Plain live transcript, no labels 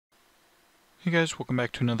Hey guys, welcome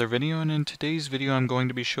back to another video, and in today's video I'm going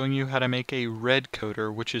to be showing you how to make a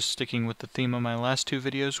Redcoder, which is sticking with the theme of my last two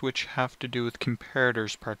videos, which have to do with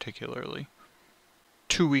comparators particularly.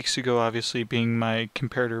 2 weeks ago obviously being my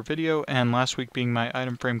comparator video, and last week being my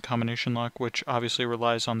item frame combination lock, which obviously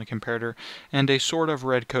relies on the comparator, and a sort of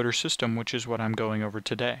Redcoder system, which is what I'm going over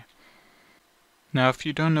today. Now, if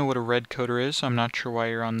you don't know what a Redcoder is, I'm not sure why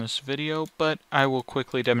you're on this video, but I will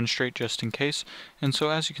quickly demonstrate just in case. And so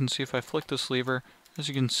as you can see, if I flick this lever, as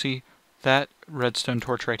you can see, that redstone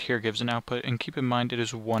torch right here gives an output, and keep in mind it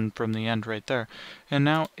is 1 from the end right there. And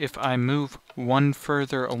now if I move 1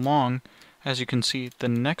 further along, as you can see, the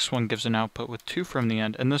next one gives an output with 2 from the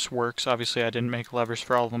end, and this works. Obviously I didn't make levers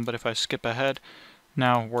for all of them, but if I skip ahead,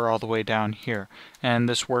 now we're all the way down here, and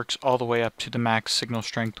this works all the way up to the max signal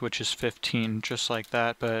strength, which is 15, just like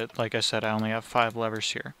that, but like I said, I only have 5 levers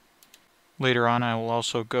here. Later on I will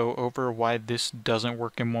also go over why this doesn't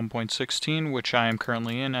work in 1.16, which I am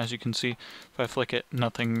currently in. As you can see, if I flick it,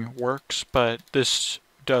 nothing works, but this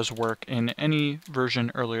does work in any version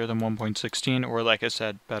earlier than 1.16, or like I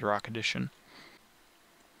said, Bedrock Edition.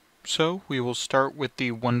 So we will start with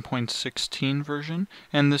the 1.16 version,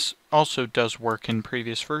 and this also does work in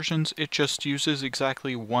previous versions. It just uses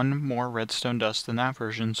exactly 1 more redstone dust than that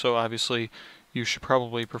version, so obviously you should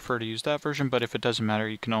probably prefer to use that version, but if it doesn't matter,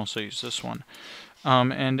 you can also use this one.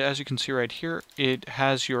 And as you can see right here, it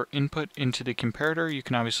has your input into the comparator. You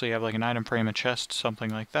can obviously have like an item frame, a chest,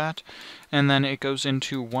 something like that. And then it goes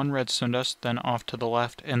into 1 redstone dust, then off to the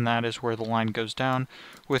left, and that is where the line goes down,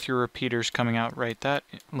 with your repeaters coming out like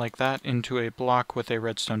that into a block with a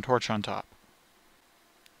redstone torch on top.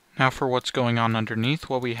 Now for what's going on underneath,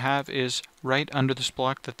 what we have is right under this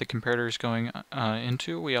block that the comparator is going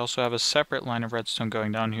into, we also have a separate line of redstone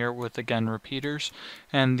going down here with, again, repeaters,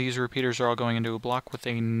 and these repeaters are all going into a block with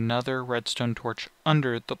another redstone torch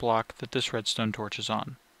under the block that this redstone torch is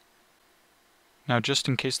on. Now just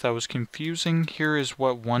in case that was confusing, here is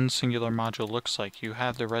what one singular module looks like. You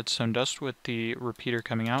have the redstone dust with the repeater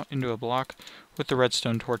coming out into a block with the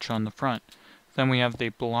redstone torch on the front. Then we have the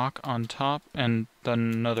block on top, and then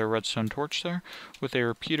another redstone torch there, with a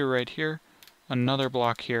repeater right here, another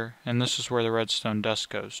block here, and this is where the redstone dust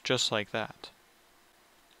goes, just like that.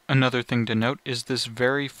 Another thing to note is this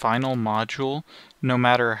very final module, no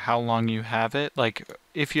matter how long you have it, like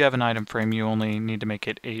if you have an item frame you only need to make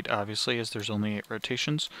it 8 obviously, as there's only 8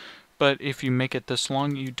 rotations. But if you make it this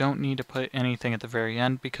long, you don't need to put anything at the very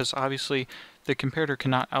end, because obviously the comparator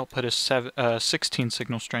cannot output a 16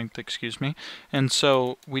 signal strength, and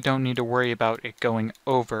so we don't need to worry about it going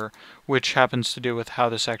over, which happens to do with how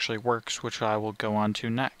this actually works, which I will go on to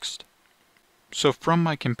next. So from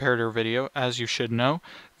my comparator video, as you should know,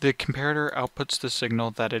 the comparator outputs the signal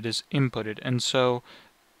that it is inputted, and so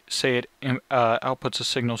say it outputs a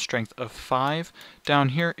signal strength of 5, down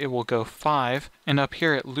here it will go 5, and up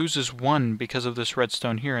here it loses 1 because of this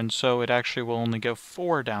redstone here, and so it actually will only go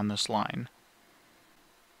 4 down this line.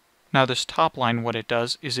 Now this top line, what it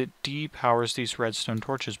does is it depowers these redstone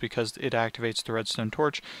torches because it activates the redstone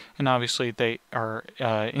torch, and obviously they are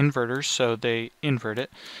inverters, so they invert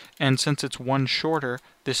it, and since it's 1 shorter,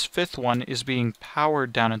 this 5th one is being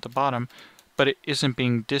powered down at the bottom, but it isn't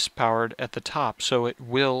being dispowered at the top, so it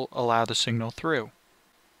will allow the signal through.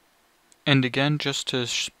 And again, just to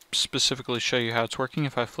specifically show you how it's working,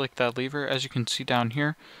 if I flick that lever, as you can see down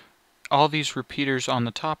here, all these repeaters on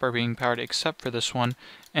the top are being powered except for this one,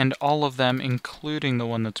 and all of them, including the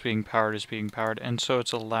one that's being powered, is being powered, and so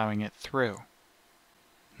it's allowing it through.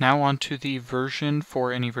 Now on to the version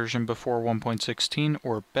for any version before 1.16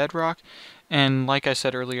 or Bedrock, and like I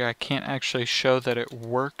said earlier, I can't actually show that it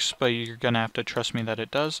works, but you're going to have to trust me that it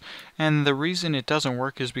does. And the reason it doesn't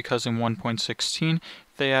work is because in 1.16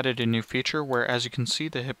 they added a new feature where, as you can see,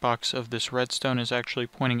 the hitbox of this redstone is actually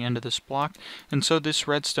pointing into this block, and so this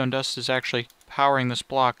redstone dust is actually powering this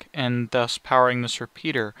block and thus powering this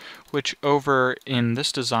repeater, which over in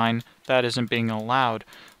this design that isn't being allowed.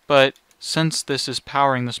 But since this is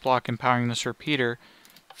powering this block and powering this repeater,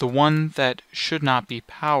 the one that should not be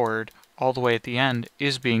powered all the way at the end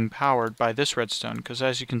is being powered by this redstone, because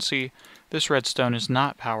as you can see, this redstone is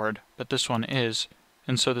not powered, but this one is,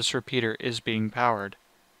 and so this repeater is being powered.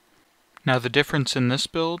 Now the difference in this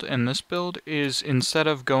build and this build is, instead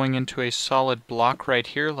of going into a solid block right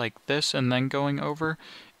here like this and then going over,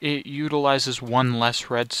 it utilizes 1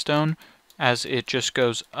 less redstone, as it just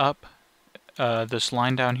goes up this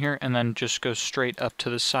line down here and then just goes straight up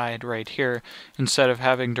to the side right here, instead of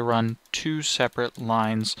having to run 2 separate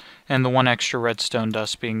lines, and the 1 extra redstone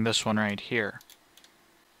dust being this one right here.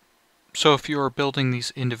 So if you are building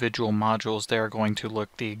these individual modules, they are going to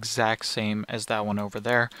look the exact same as that one over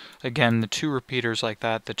there. Again, the 2 repeaters like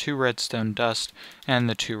that, the 2 redstone dust, and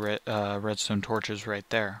the 2 redstone torches right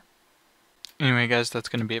there. Anyway guys, that's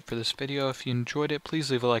going to be it for this video. If you enjoyed it,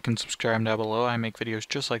 please leave a like and subscribe down below. I make videos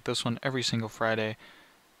just like this one every single Friday,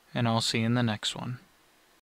 and I'll see you in the next one.